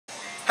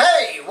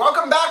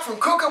welcome back from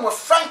Cooking with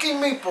Frankie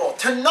Meatball.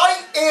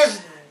 Tonight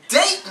is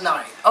date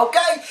night,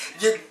 okay?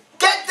 You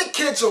get the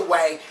kids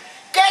away,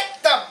 get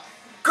the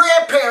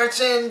grandparents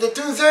in to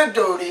do their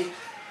duty.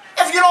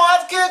 If you don't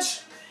have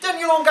kids, then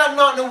you don't got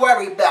nothing to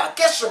worry about.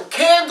 Get some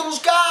candles,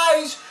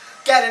 guys.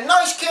 Get a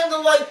nice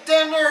candlelight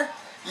dinner.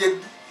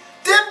 You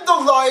dim the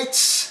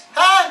lights,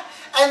 huh?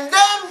 And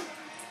then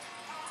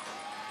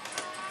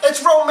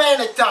it's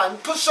romantic time.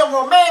 Put some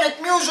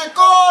romantic music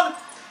on.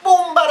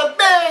 Boom, bada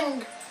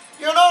bing.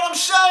 You know what I'm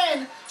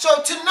saying?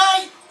 So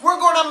tonight we're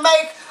going to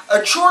make a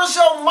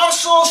chorizo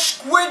mussel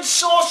squid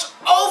sauce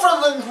over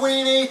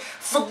linguine.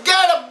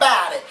 Forget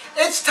about it.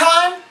 It's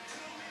time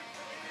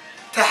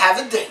to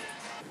have a date.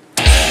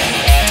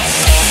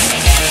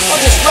 I'll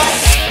just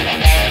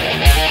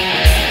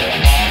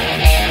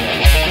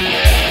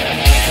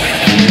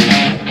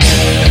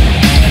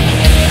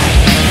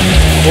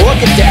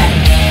look at that.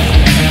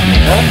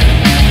 Huh?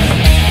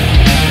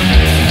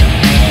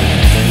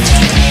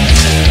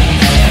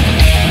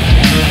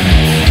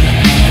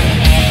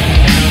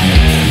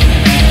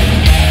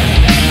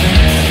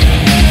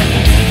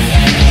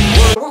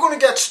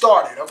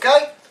 Started,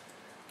 okay?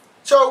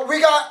 So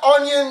we got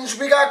onions,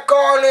 we got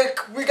garlic,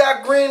 we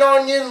got green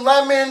onion,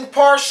 lemon,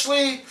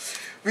 parsley,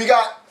 we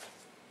got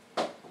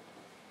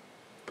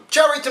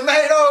cherry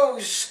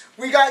tomatoes,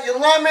 we got your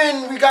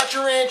lemon, we got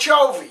your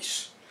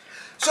anchovies.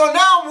 So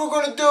now we're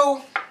going to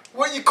do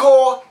what you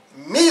call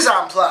mise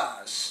en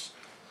place.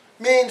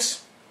 Means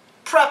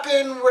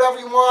prepping, whatever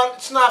you want.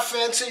 It's not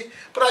fancy,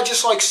 but I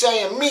just like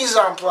saying mise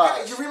en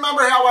place. You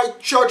remember how I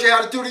showed you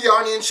how to do the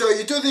onion, so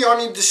you do the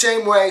onion the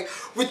same way.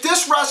 With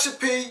this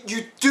recipe,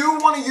 you do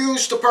want to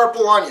use the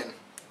purple onion.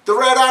 The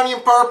red onion,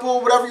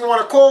 purple, whatever you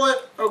want to call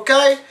it,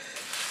 okay?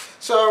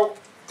 So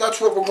that's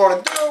what we're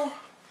going to do.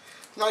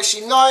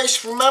 Nicey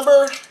nice.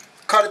 Remember,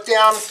 cut it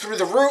down through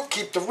the root,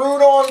 keep the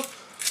root on.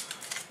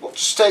 We'll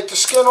just take the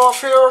skin off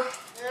here.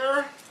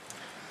 There.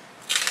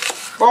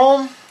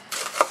 Boom.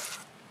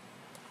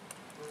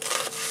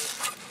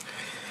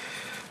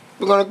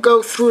 We're going to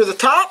go through the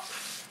top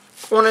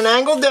on an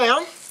angle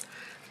down,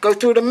 go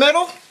through the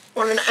middle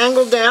on an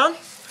angle down,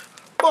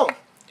 boom.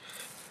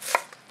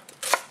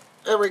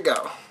 There we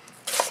go.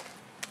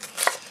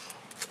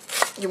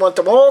 You want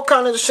them all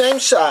kind of the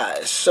same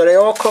size, so they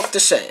all cook the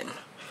same.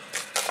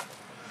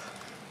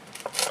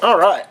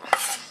 Alright.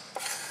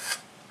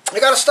 I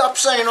gotta stop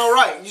saying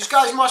alright. You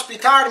guys must be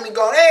tired of me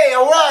going, hey,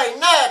 alright,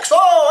 next.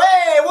 Oh,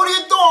 hey, what are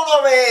you doing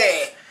over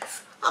here?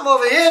 I'm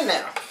over here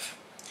now.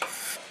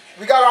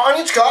 We got our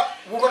onions cut.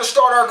 We're going to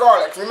start our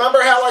garlic.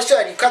 Remember how I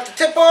said you cut the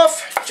tip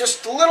off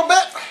just a little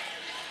bit?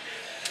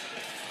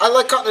 I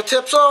like cutting the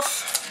tips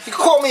off. You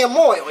can call me a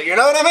moil, you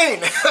know what I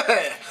mean?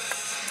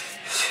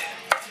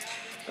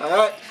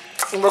 Alright.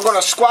 And we're going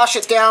to squash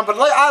it down, but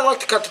I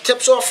like to cut the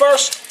tips off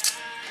first.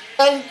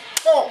 And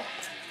boom.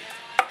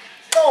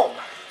 Boom.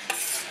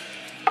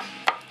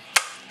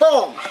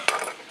 Boom.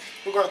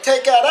 We're going to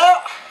take that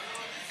out.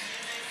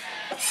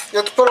 You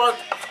have to put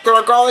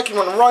our garlic, you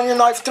want to run your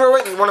knife through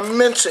it, and you want to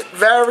mince it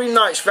very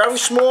nice, very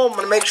small. I'm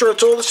going to make sure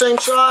it's all the same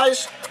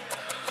size.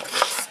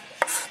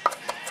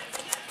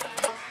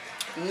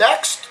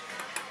 Next,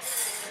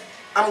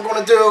 I'm going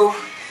to do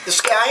the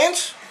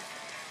scallions.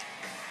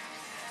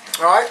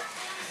 Alright,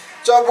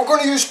 so we're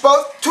going to use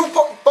both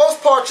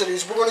parts of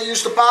these. We're going to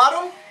use the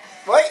bottom.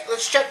 Wait,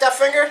 let's check that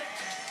finger.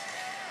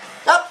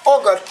 Yep,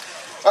 all good.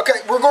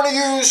 Okay, we're going to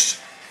use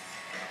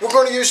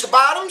the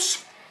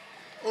bottoms.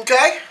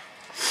 Okay.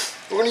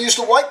 We're going to use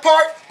the white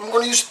part, and we're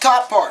going to use the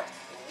top part.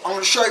 I'm going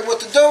to show you what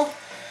to do.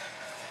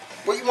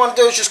 What you want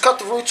to do is just cut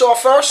the roots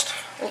off first,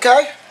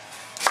 okay?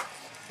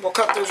 We'll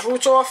cut those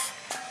roots off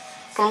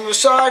from the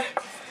side,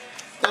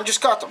 then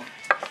just cut them.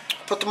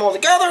 Put them all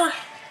together.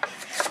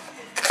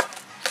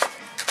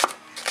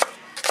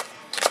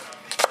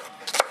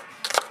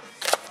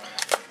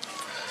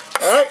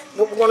 Alright,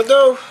 what we're going to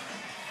do,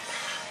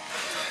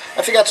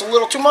 I think that's a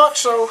little too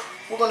much, so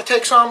we're going to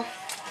take some,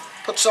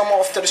 put some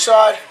off to the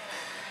side.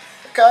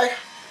 Okay,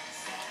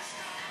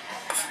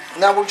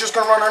 now we're just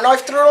going to run our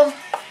knife through them.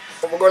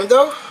 What we're going to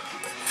do,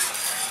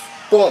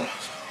 boom.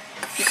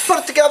 You can put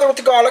it together with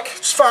the garlic,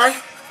 it's fine.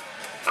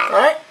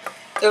 Alright,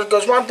 there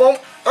goes one, boom,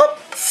 up,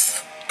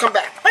 come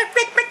back.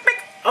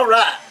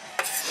 Alright.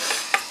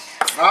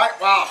 Alright,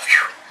 wow.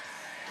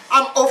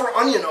 I'm over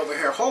onion over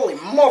here, holy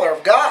mother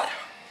of God.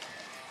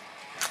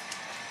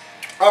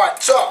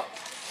 Alright, so,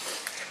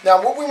 now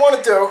what we want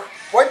to do,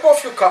 wipe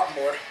off your cutting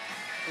board,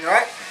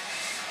 alright?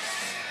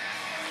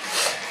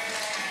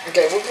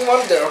 Okay, what we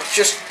want to do,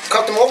 just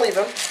cut them all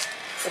even,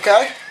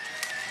 okay?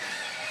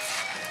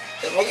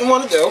 And what you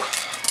want to do,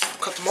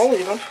 cut them all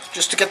even,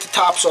 just to get the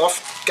tops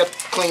off, get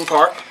the clean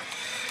part.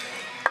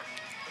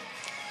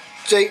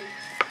 See,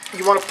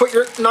 you want to put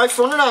your knife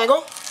on an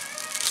angle,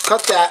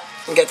 cut that,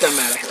 and get them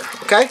out of here,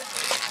 okay?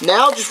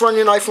 Now just run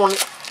your knife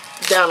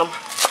down them,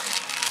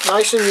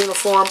 nice and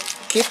uniform.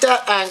 Keep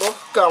that angle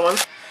going.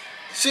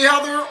 See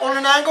how they're on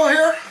an angle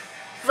here?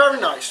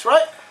 Very nice,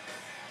 right?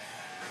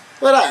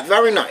 Look at that,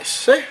 very nice.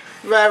 See?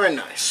 Very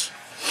nice.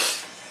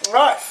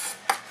 Alright.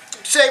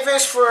 save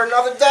this for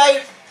another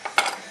day.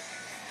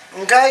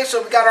 Okay,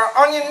 so we got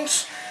our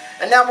onions,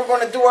 and now we're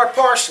going to do our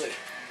parsley.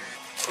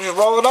 Just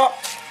roll it up.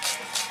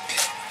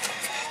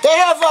 They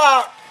have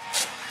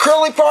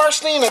curly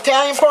parsley and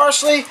Italian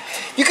parsley.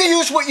 You can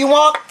use what you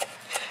want,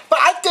 but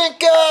I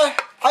think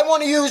I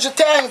want to use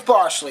Italian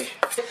parsley.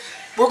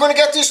 We're going to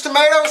get these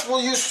tomatoes.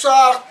 We'll use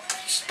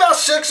about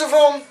 6 of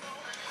them.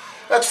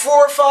 That's 4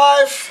 or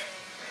 5.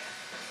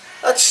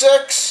 That's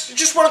 6. You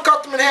just want to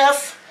cut them in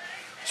half.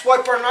 Just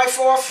wipe our knife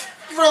off.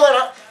 Really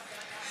not.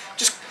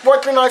 Just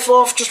wipe your knife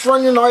off. Just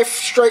run your knife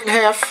straight in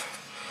half.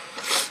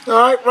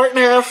 Alright, right in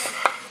half.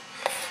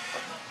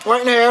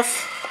 Right in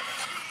half.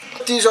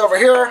 Put these over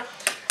here.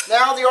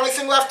 Now the only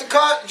thing left to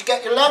cut is you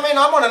get your lemon.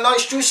 I'm on a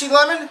nice juicy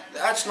lemon.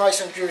 That's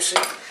nice and juicy.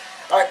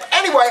 Alright,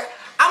 anyway,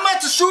 I'm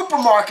at the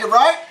supermarket,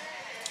 right?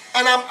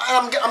 And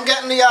I'm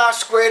getting the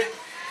squid.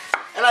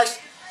 And I was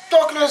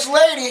talking to this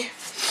lady.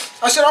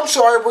 I said, I'm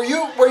sorry, were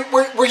you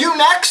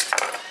next?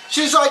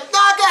 She's like,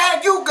 nah, go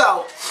ahead, you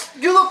go.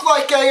 You look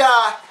like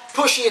a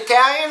pushy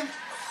Italian.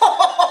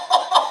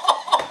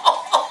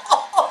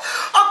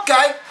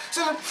 Okay.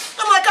 So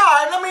I'm like, all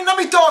right, let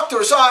me talk to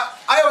her. So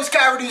I always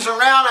carry these around.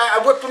 I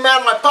whip them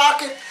out of my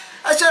pocket.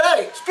 I said,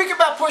 hey, speaking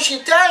about pushy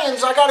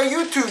Italians, I got a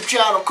YouTube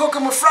channel,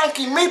 Cooking with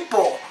Frankie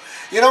Meatball.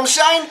 You know what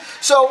I'm saying?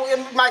 So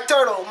my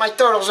turtle's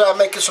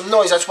making some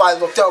noise. That's why I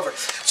looked over.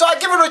 So I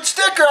give her a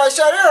sticker. I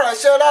said, here. I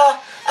said, I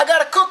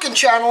got a cooking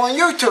channel on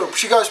YouTube.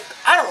 She goes,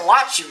 I don't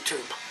watch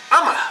YouTube.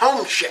 I'm a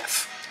home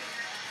chef.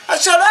 I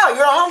said, oh,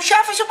 you're a home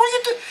chef? I said, what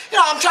you do? You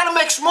know, I'm trying to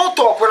make small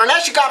talk with her, and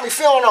that she got me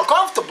feeling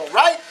uncomfortable,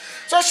 right?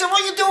 So I said, well,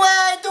 you do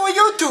a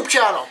YouTube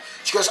channel.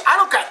 She goes, I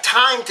don't got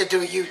time to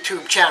do a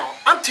YouTube channel.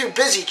 I'm too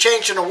busy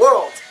changing the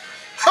world.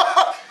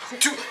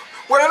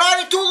 With an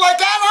attitude like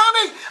that,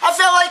 honey, I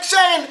felt like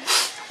saying,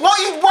 well,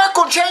 you work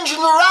on changing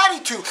your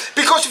attitude.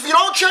 Because if you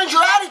don't change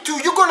your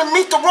attitude, you're going to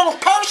meet the wrong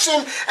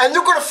person, and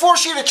they're going to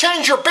force you to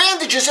change your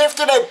bandages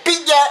after they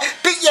beat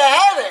your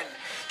head in.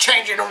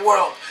 Changing the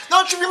world.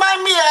 Don't you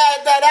remind me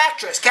of that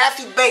actress,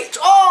 Kathy Bates?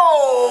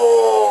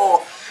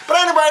 Oh! But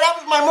anyway, that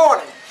was my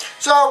morning.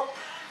 So,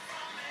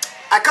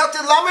 I cut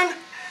the lemon.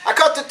 I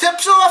cut the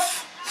tips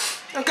off.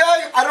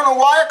 Okay? I don't know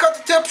why I cut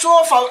the tips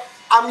off.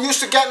 I'm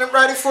used to getting it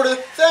ready for the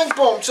thing.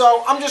 Boom.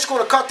 So, I'm just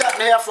going to cut that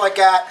in half like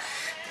that.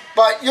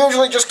 But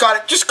usually just cut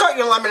it. Just cut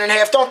your lemon in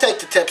half. Don't take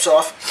the tips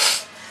off.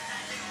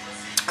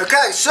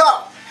 Okay,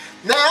 so,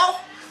 now,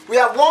 we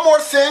have one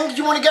more thing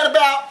you want to get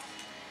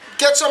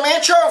some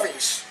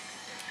anchovies.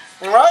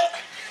 Alright?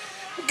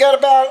 We got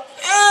about,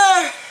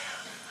 I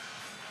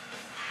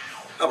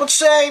would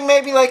say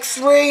maybe like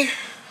 3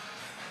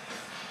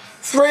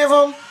 of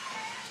them.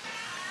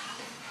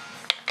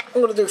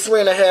 I'm going to do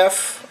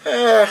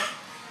 3.5.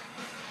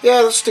 Yeah,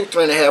 let's do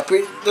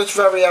 3.5. That's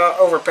very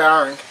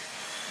overpowering.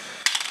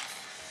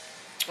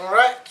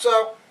 Alright,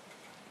 so,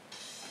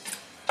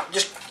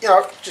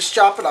 just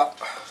chop it up.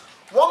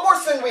 One more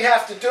thing we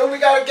have to do, we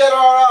got to get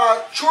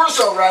our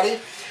chorizo ready.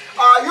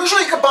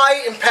 Usually you can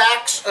buy it in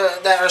packs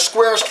that are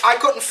squares. I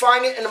couldn't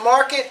find it in the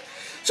market,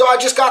 so I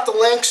just got the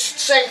links.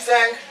 Same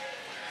thing.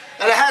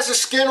 And it has a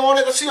skin on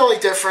it. That's the only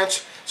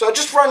difference. So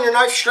just run your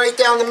knife straight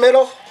down the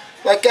middle,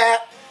 like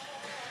that.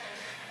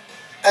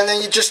 And then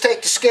you just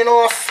take the skin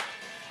off.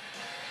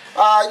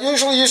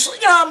 Usually use,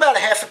 about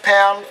 1/2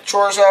 pound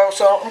chorizo.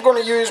 So I'm going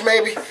to use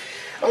I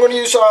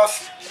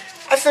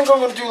think I'm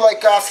going to do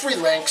like 3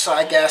 links,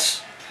 I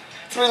guess.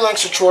 3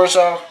 links of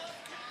chorizo.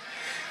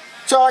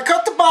 So I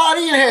cut the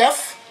body in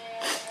half,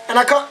 and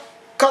I cut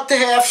the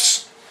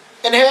halves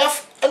in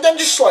half, and then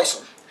just slice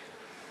them.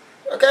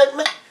 Okay,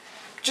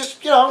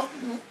 just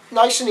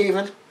nice and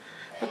even.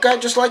 Okay,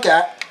 just like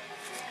that.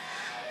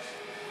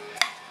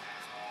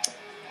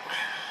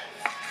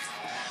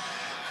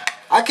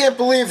 I can't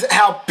believe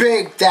how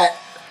big that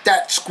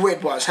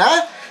squid was,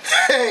 huh?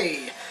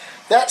 Hey,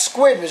 that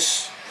squid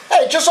was,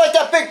 hey, just like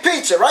that big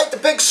pizza, right? The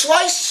big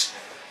slice,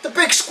 the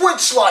big squid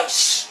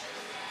slice.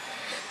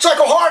 It's like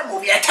a horror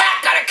movie.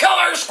 Attack on a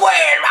killer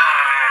squid!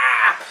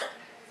 Ah!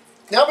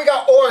 Now we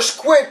got all our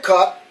squid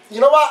cut.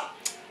 You know what?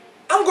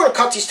 I'm going to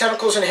cut these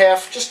tentacles in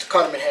half, just to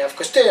cut them in half,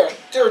 because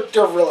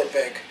they're really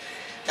big.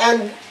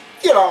 And,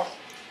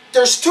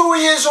 there's 2 of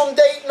yous on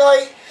date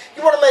night.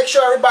 You want to make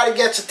sure everybody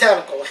gets a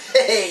tentacle.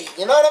 Hey,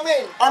 you know what I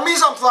mean? Our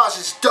mise en place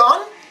is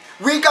done.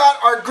 We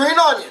got our green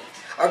onion.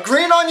 Our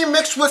green onion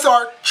mixed with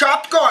our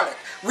chopped garlic.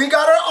 We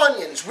got our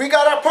onions. We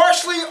got our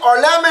parsley, our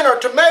lemon, our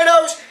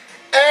tomatoes,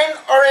 and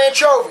our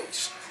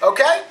anchovies,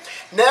 okay?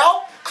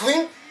 Now,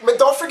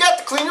 don't forget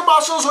to clean your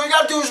mussels. All you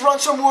gotta do is run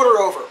some water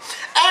over.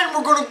 And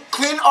we're gonna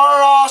clean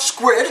our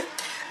squid,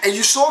 and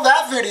you saw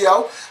that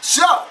video.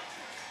 So,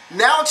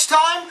 now it's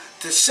time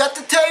to set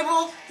the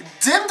table,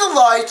 dim the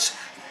lights,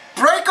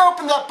 break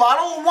open that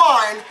bottle of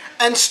wine,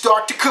 and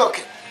start to cook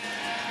it.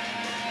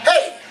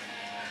 Hey,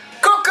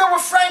 Cooking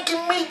with Frankie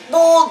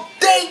Meatball,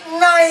 date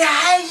night,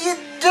 how you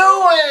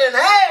doing,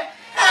 huh?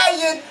 How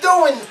you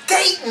doing,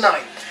 date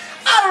night?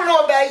 I don't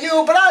know about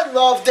you, but I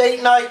love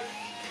date night.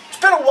 It's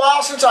been a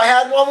while since I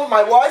had one with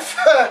my wife.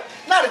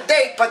 Not a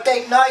date, but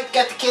date night,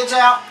 get the kids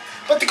out.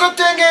 But the good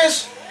thing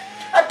is,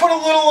 I put a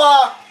little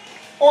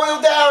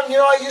oil down. You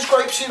know, I use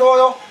grapeseed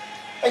oil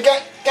and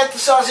get the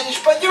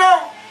sausage. But you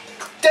know,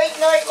 date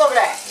night. Look at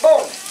that.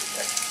 Boom.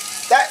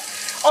 That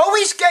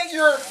always get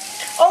your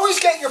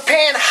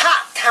pan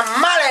hot,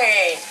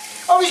 tamale.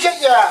 Always get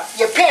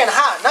your pan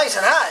hot, nice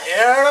and hot. You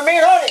know what I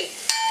mean, honey?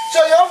 So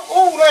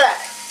ooh, look at that.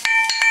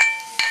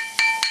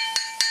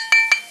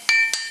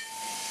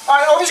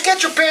 Alright, always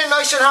get your pan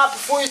nice and hot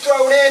before you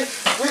throw it in.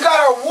 We got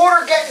our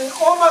water getting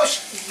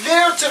almost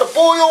there to the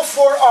boil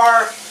for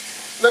our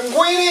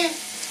linguine.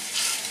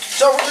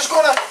 So we're just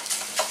gonna,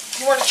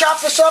 you wanna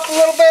chop this up a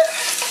little bit?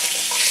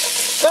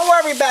 Don't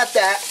worry about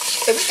that.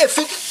 If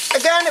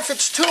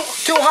it's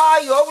too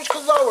high, you always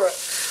could lower it.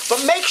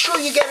 But make sure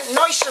you get it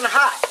nice and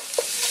hot.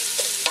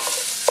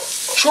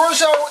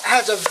 Chorizo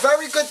has a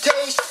very good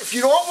taste. If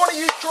you don't want to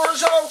use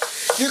chorizo,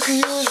 you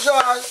can use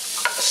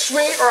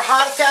sweet or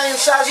hot Italian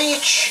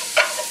sausage.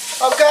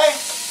 Okay?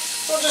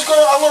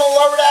 I'm gonna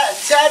lower that a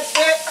tad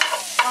bit.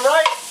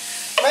 Alright?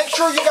 Make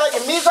sure you got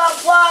your mise en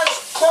place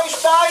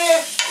close by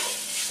you.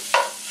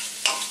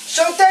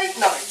 So date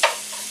night.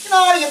 You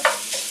know,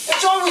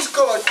 it's always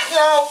good, you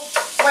know,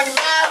 when you're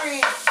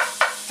married,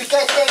 to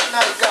get date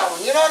night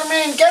going. You know what I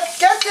mean? Get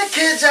the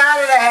kids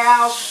out of the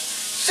house,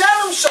 send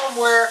them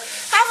somewhere,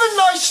 have a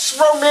nice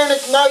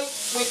romantic night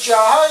with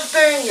your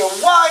husband, your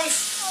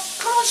wife.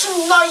 Put on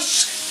some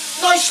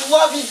nice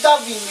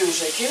lovey-dovey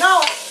music, you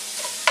know?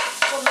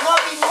 Some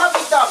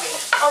lovey-dovey.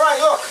 Alright,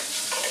 look.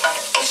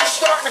 This is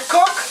starting to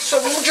cook, so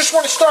we just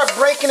want to start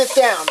breaking it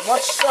down.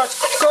 Once it starts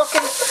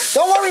cooking,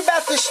 don't worry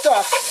about this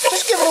stuff.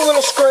 Just give it a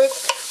little scrape,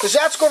 because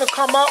that's going to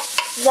come up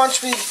once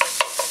we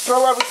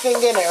throw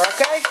everything in there,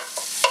 okay?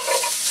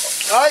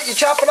 Alright, you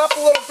chop it up a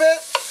little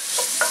bit.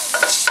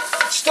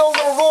 It's still a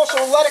little raw,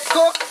 so we'll let it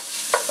cook,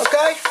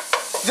 okay?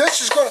 This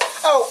is going to...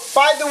 Oh,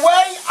 by the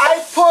way, I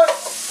put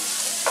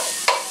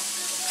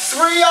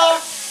three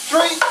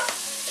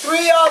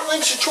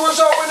links of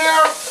chorizo in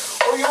there,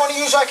 or you want to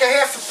use like a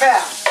half a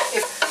pound.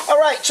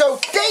 Alright, so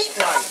date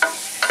night.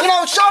 You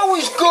know, it's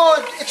always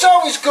good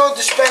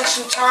to spend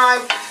some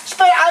time.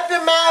 I've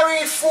been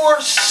married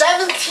for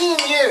 17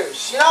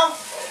 years, you know?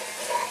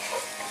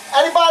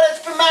 Anybody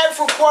that's been married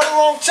for quite a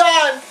long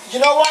time, you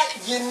know what?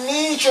 You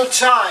need your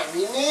time.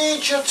 You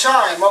need your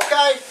time,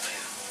 okay?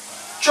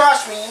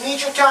 Trust me, you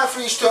need your time for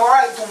these two.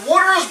 Alright, the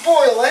water is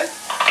boiling,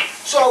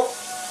 so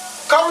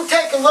come and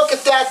take a look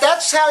at that.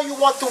 That's how you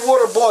want the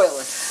water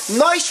boiling.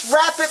 Nice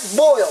rapid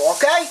boil,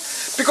 okay?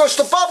 Because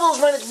the bubbles,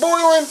 when it's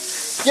boiling,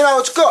 you know,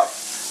 it's good.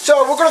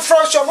 So we're going to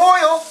throw some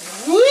oil.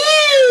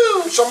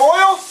 Woo! Some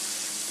oil.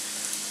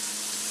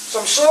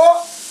 Some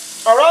salt.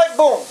 Alright,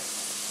 boom.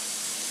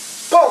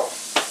 Boom.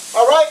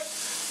 Alright.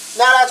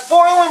 Now that's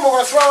boiling.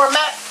 We're going to throw our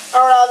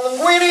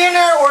linguine in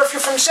there. Or if you're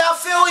from South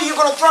Philly, you're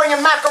going to throw your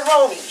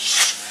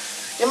macaronis.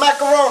 I'm going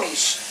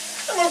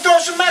to throw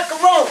some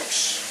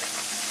macaronis.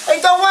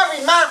 Hey, don't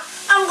worry, Ma.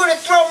 I'm going to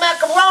throw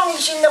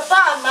macaronis in the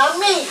pot,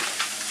 Mommy.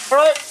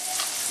 Alright?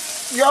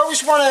 You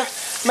always want to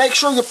make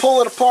sure you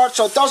pull it apart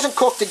so it doesn't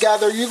cook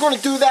together. You're going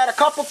to do that a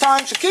couple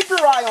times, so keep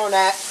your eye on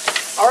that.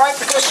 Alright?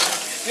 Because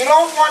you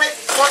don't want it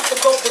to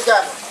cook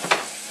together.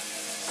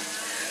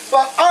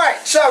 But,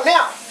 alright, so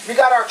now, we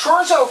got our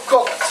chorizo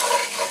cooked.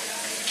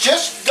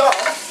 Just done,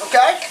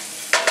 okay?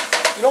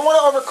 You don't want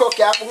to overcook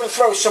that. We're going to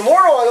throw some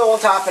more oil on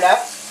top of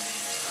that.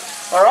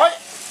 Alright?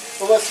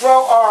 We're going to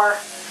throw our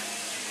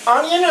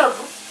onion,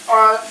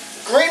 our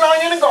green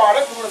onion and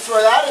garlic. We're going to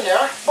throw that in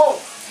there. Boom.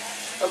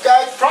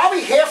 Okay?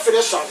 Probably half of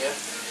this onion.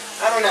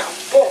 I don't know.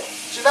 Boom.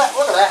 See that?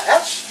 Look at that.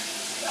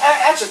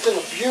 That's a thing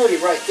of beauty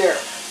right there.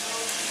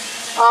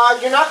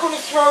 You're not going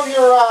to throw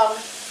your...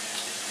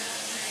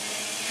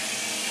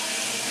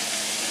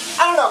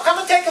 I don't know. Come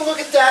and take a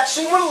look at that.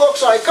 See what it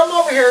looks like. Come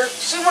over here.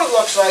 See what it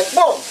looks like.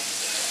 Boom.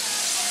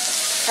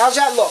 How's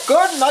that look?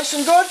 Good? Nice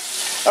and good?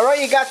 Alright,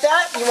 you got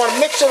that? You want to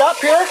mix it up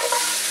here?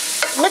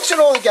 Mix it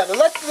all together.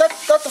 Let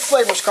the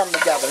flavors come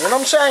together. You know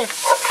what I'm saying?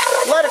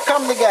 Let it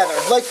come together.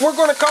 Like we're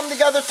going to come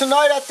together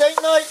tonight at date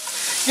night.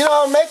 You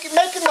know, make it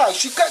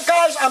nice.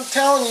 Guys, I'm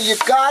telling you,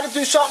 you've got to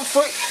do something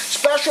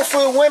special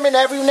for the women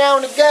every now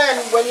and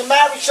again. When you're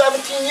married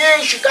 17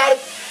 years, you got to,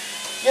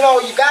 you know,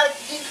 you got to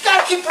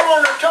keep her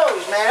on her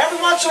toes, man. Every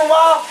once in a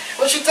while,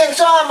 when she thinks,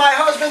 oh, my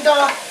husband,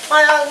 boom,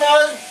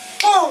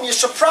 you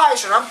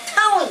surprise her. I'm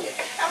telling you.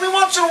 Every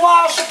once in a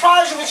while,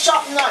 surprise her with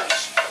something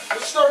nice.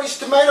 Let's throw these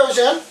tomatoes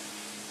in.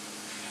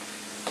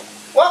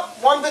 Well,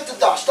 one bit of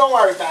dust. Don't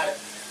worry about it.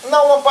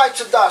 No one bites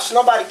the dust.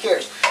 Nobody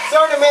cares.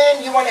 Throw them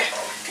in. You want to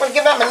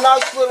give them a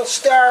nice little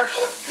stir.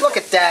 Look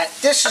at that.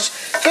 This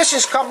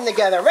is coming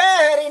together.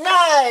 Very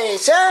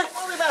nice, huh?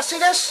 Everybody see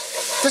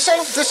this? This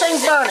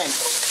ain't burning.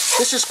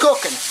 This is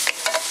cooking.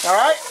 All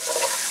right.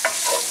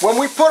 When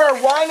we put our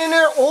wine in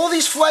there, all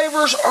these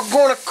flavors are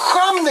going to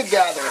come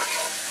together.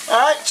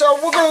 All right. So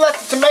we're going to let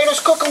the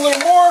tomatoes cook a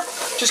little more.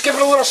 Just give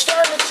it a little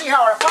stir. Let's see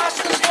how our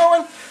pasta's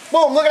going.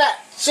 Boom. Look at that.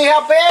 See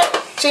how bad?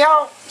 See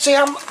how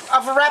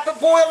of a rapid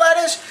boil that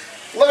is?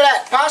 Look at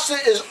that. Pasta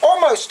is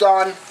almost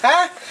done.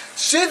 Huh?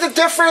 See the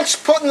difference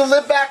putting the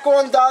lid back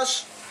on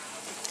does?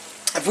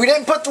 If we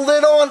didn't put the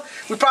lid on,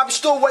 we're probably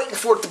still waiting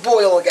for it to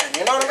boil again.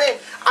 You know what I mean?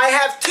 I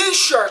have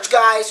t-shirts,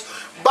 guys.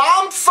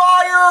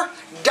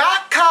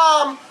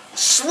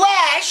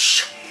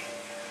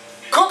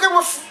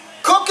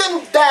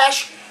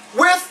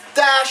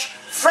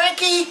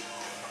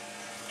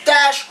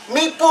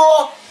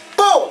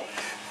 Boom.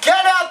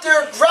 Get out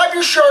there, grab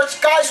your shirts.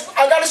 Guys,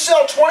 I got to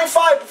sell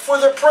 25 before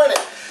they're printed.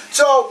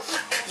 So,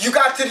 you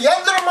got to the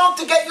end of the month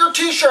to get your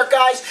t-shirt,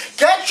 guys.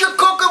 Get your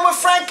Cooking with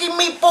Frankie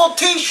Meatball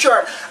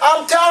t-shirt.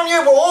 I'm telling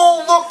you, we're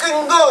all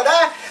looking good,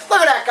 huh?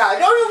 Look at that guy.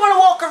 Don't you want to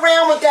walk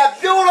around with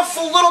that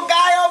beautiful little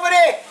guy over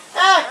there?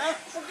 Huh?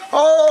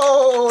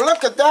 Oh,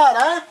 look at that,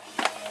 huh?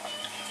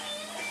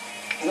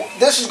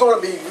 This is going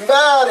to be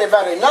very,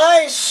 very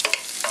nice.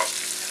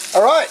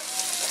 All right.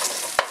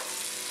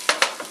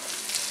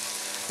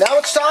 Now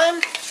it's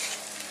time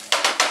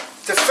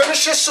to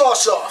finish this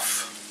sauce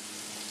off.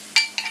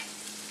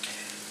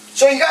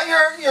 So you got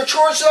your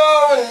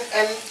chorizo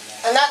and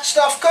that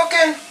stuff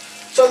cooking.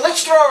 So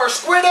let's throw our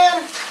squid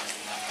in.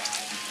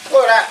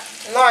 Look at that.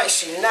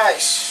 Nice and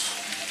nice.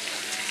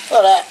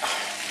 Look at that.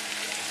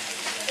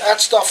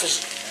 That stuff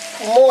is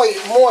muy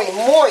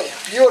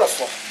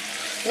beautiful.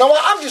 You know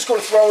what? I'm just going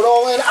to throw it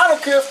all in. I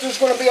don't care if there's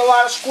going to be a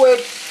lot of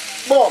squid.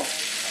 Boom.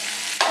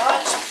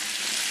 Alright.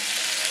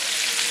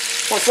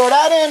 We'll throw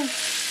that in.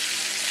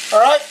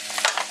 Alright.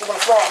 We're going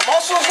to throw our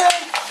mussels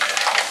in.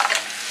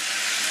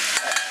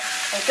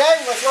 Okay,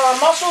 we're going to throw our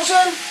mussels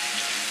in.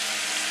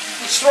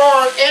 Let's throw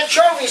our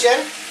anchovies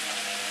in.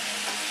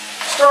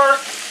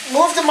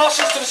 Move the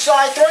mussels to the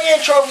side. Throw your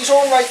anchovies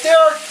on right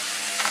there.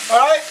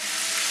 Alright.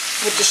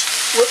 With the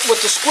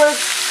squid.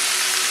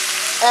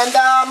 And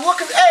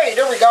look at, hey,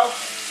 there we go.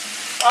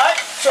 Alright,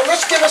 so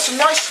let's give us a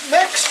nice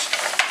mix.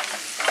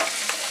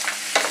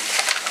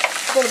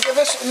 We're going to give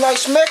this a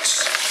nice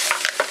mix.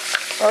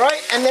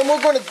 Alright, and then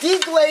we're going to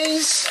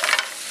deglaze.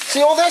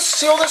 See all this?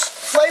 See all this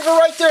flavor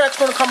right there? That's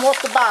going to come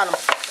off the bottom.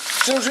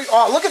 As soon as we,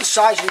 oh, look at the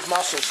size of these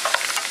mussels.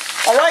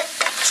 Alright,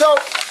 so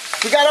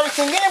we got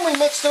everything in. We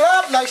mixed it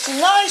up nice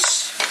and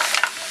nice.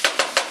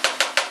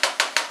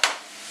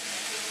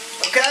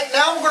 Okay,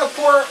 now we're going to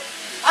pour,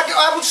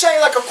 I would say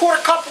like a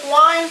quarter cup of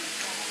wine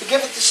to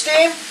give it the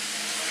steam.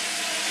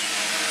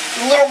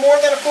 A little more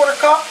than a quarter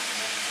cup.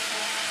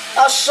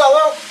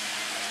 Solo.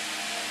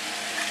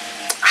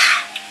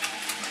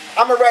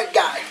 I'm a red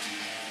guy.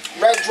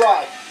 Red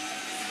dry.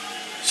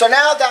 So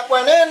now that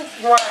went in,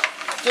 you want to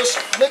just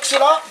mix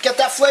it up. Get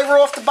that flavor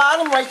off the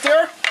bottom right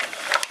there.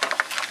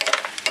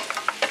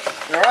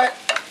 Alright.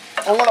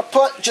 I'm going to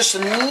put just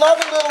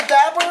another little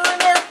dabber in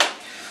there.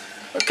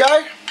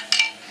 Okay.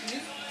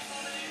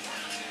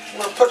 I'm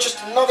going to put just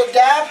another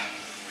dab.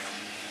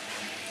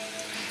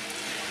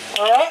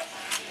 Alright.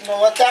 I'm going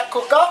to let that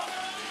cook up.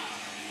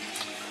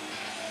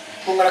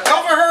 We're going to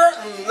cover her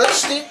and we're going to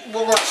steam up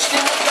the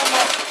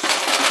mussels.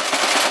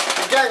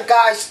 Again,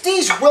 guys,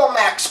 these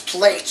Wilmax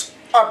plates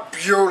are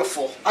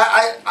beautiful.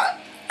 I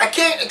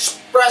can't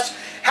express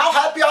how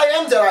happy I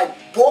am that I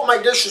bought my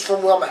dishes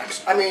from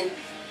Wilmax. I mean,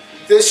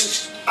 this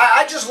is,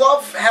 I just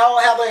love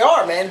how they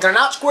are, man. They're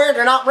not square,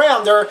 they're not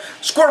round, they're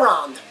square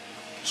round.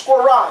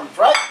 Square round,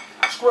 right?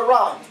 Square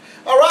round.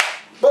 Alright,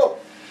 boom.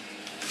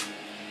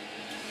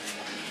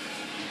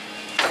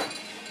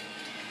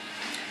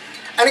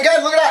 And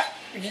again, look at that.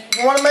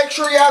 You want to make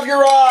sure you have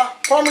your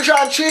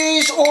Parmesan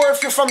cheese, or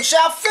if you're from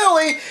South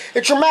Philly,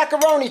 it's your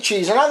macaroni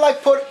cheese. And I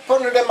like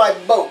putting it in my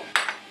boat.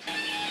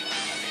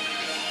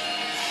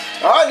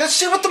 Alright, let's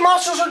see what the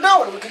mussels are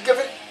doing. We could give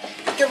it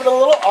a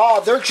little,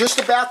 oh, they're just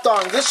about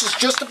done. This is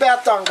just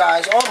about done,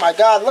 guys. Oh my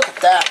God, look at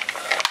that.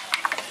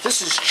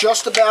 This is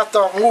just about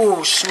done.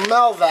 Ooh,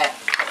 smell that.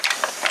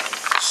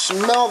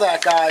 Smell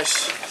that,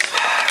 guys.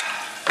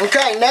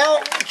 Okay,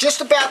 now,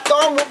 just about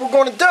done. What we're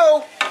going to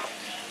do,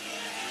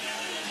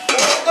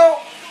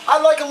 I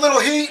like a little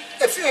heat.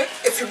 If you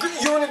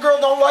and your girl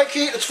don't like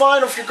heat, it's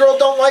fine. If your girl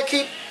don't like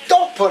heat,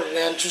 don't put it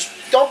in. Just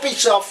don't be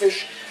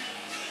selfish.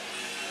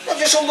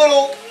 Just a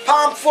little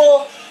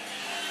palmful.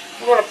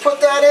 We're going to put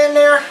that in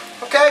there.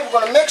 Okay, we're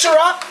going to mix her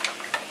up.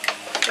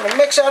 We're going to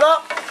mix that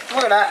up.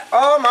 Look at that.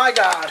 Oh my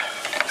God.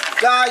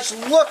 Guys,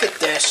 look at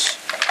this.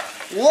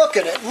 Look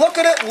at it. Look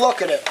at it.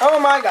 Look at it. Oh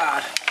my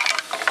God.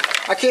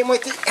 I can't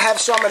wait to have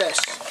some of this.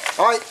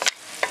 Alright.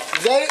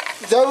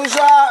 Those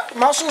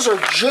mussels are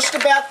just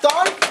about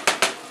done.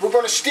 We're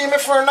going to steam it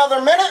for another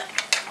minute.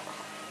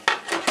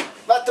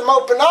 Let them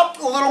open up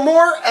a little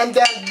more, and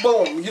then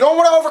boom. You don't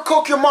want to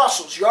overcook your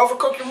mussels. You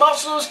overcook your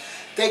mussels,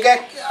 they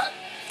get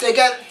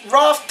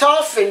rough,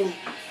 tough, and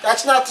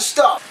that's not the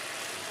stuff.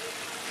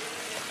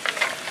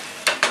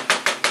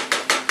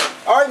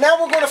 All right, now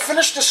we're going to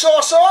finish the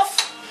sauce off.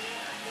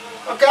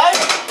 Okay.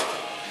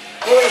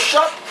 We're going to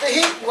shut the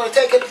heat. We're going to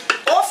take it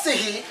off the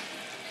heat.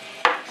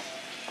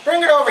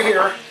 Bring it over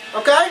here,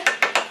 okay?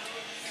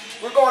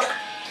 We're going to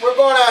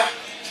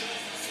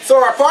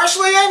throw our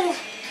parsley in,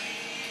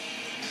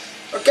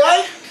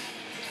 okay?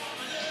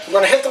 We're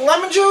going to hit the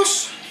lemon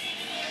juice.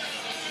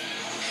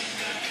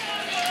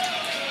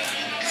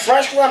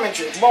 Fresh lemon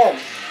juice, boom,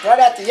 right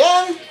at the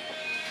end.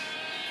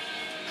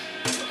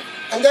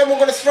 And then we're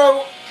going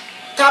to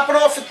top it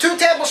off with 2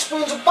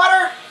 tablespoons of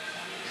butter.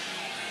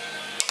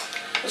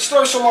 Let's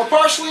throw some more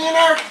parsley in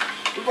there.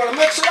 We're going to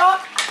mix it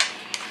up.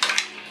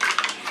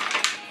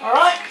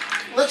 Alright,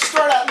 let's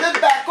throw that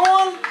lid back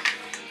on.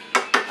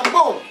 And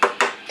boom,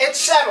 it's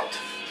settled.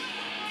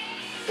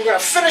 We're going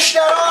to finish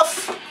that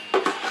off.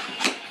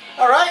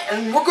 Alright,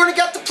 and we're going to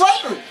get the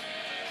plating.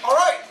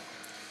 Alright,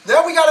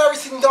 now we got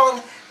everything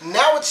done.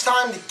 Now it's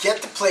time to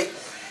get the plating.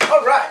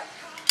 Alright.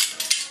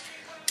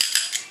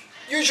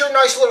 Use your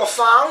nice little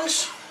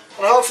thongs.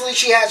 And hopefully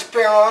she has a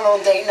pair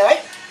on date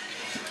night.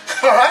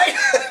 Alright?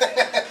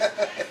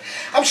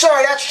 I'm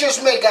sorry, that's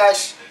just me,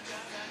 guys.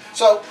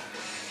 So,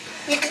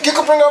 you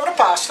can bring over the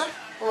pasta.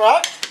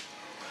 Alright?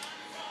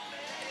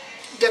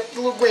 Get the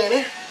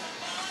linguine.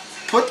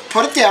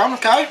 Put it down,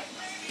 okay?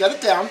 Get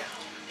it down.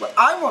 What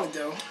I want to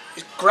do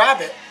is grab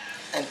it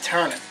and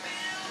turn it.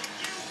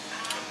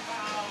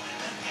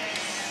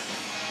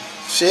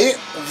 See?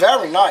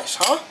 Very nice,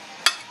 huh?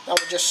 Now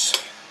we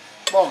just,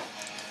 boom.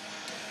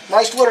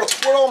 Nice little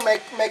twirl,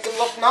 make it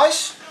look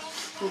nice.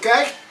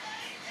 Okay?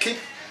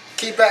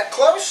 Keep that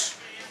close.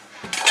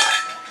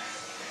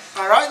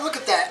 Alright, look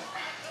at that.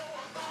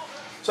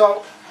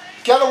 So,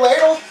 get a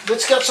ladle.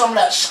 Let's get some of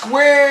that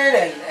squid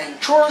and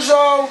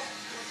chorizo.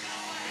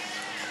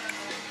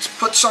 Let's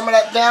put some of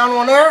that down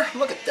on there.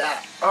 Look at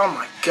that. Oh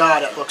my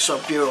God, it looks so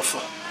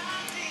beautiful.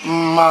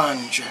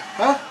 Manja,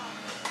 huh?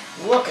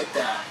 Look at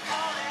that.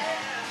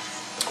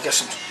 Get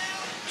some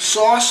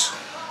sauce.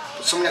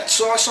 Put some of that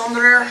sauce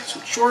under there.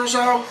 Some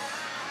chorizo.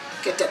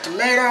 Get that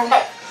tomato.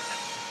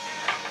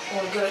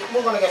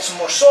 We're gonna get some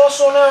more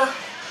sauce on there.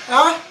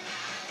 Huh?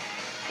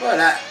 Look at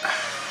that.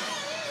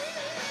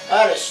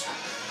 That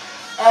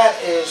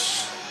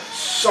is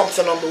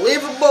something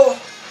unbelievable.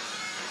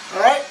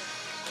 Alright?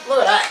 Look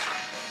at that.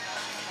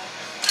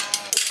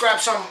 Let's grab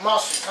some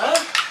mustard, huh?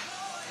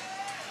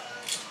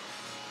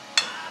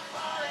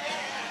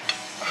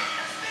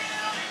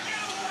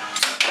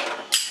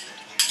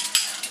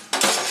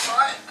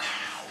 Alright.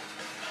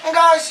 And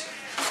guys,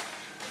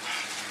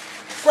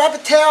 grab a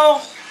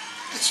towel.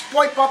 Let's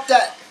wipe up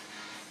that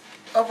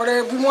over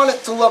there. We want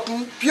it to look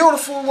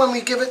beautiful when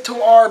we give it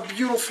to our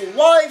beautiful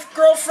wife,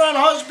 girlfriend,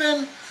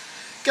 husband.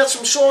 Get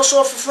some sauce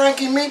off of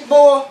Frankie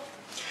Meatball.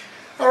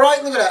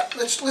 Alright, look at that.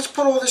 Let's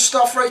put all this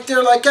stuff right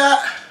there like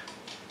that.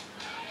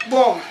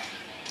 Boom.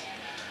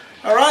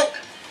 Alright.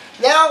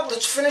 Now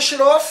let's finish it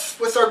off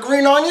with our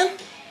green onion.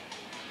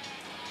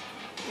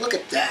 Look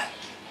at that.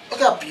 Look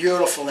how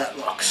beautiful that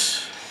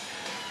looks.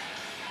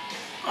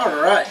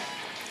 Alright.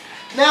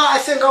 Now I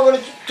think I'm going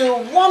to do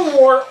one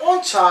more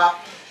on top.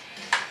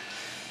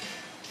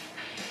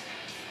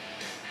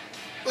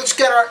 Let's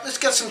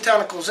get some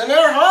tentacles in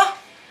there, huh?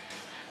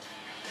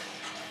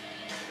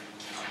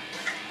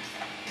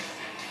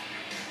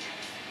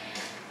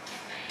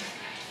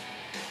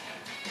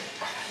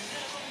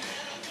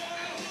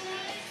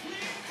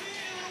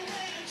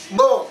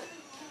 Boom.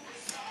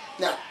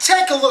 Now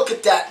take a look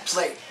at that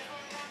plate.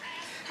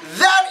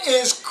 That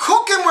is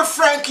Cooking with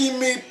Frankie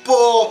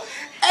Meatball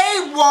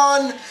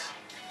A1.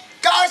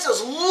 Guys, it's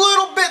a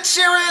little bit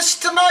serious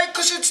tonight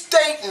because it's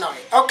date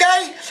night,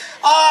 okay?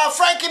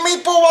 Frankie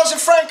Meatball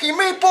wasn't Frankie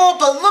Meatball,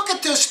 but look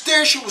at this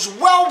dish. It was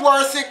well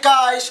worth it,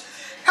 guys.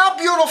 How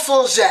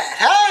beautiful is that,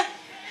 huh?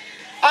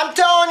 I'm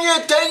telling you,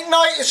 date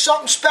night is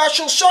something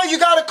special, so you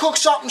got to cook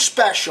something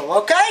special,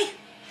 okay?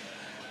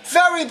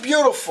 Very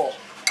beautiful.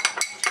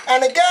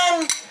 And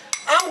again,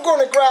 I'm going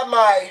to grab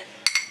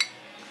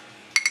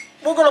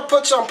we're going to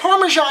put some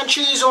Parmesan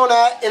cheese on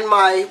that in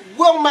my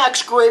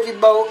Wilmax gravy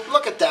boat.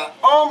 Look at that.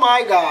 Oh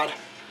my God.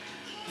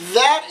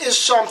 That is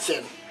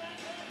something.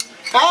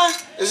 Huh?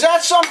 Is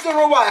that something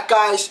or what,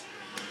 guys?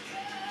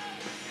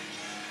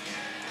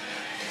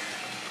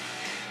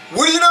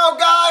 What do you know,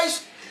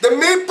 guys? The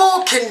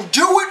meatball can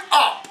do it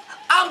up.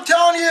 I'm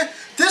telling you,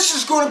 this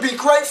is going to be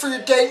great for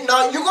your date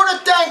night. You're going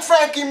to thank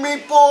Frankie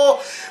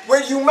Meatball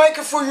when you make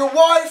it for your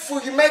wife,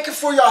 or you make it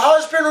for your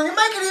husband, or you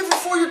make it even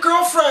for your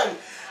girlfriend.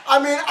 I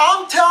mean,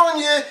 I'm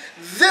telling you,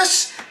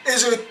 this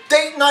is a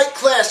date night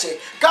classic.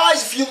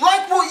 Guys, if you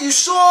like what you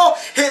saw,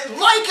 hit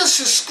like and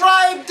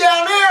subscribe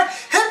down there.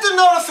 Hit the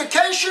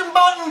notification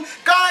button.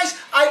 Guys,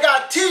 I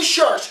got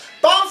t-shirts.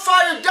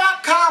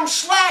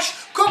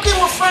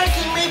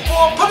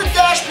 Bonfire.com/cookingwithfrankiemeatball. Put a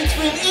dash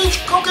between each,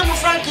 Cooking with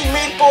Frankie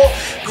Meatball.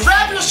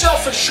 Grab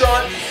yourself a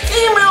shirt.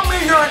 Email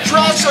me your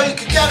address so you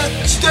can get a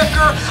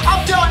sticker.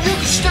 I'm telling you,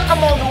 you can stick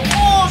them on the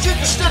walls. You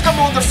can stick them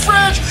on the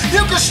fridge.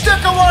 You can stick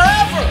them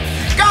wherever.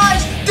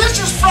 Guys, this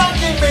is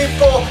Frankie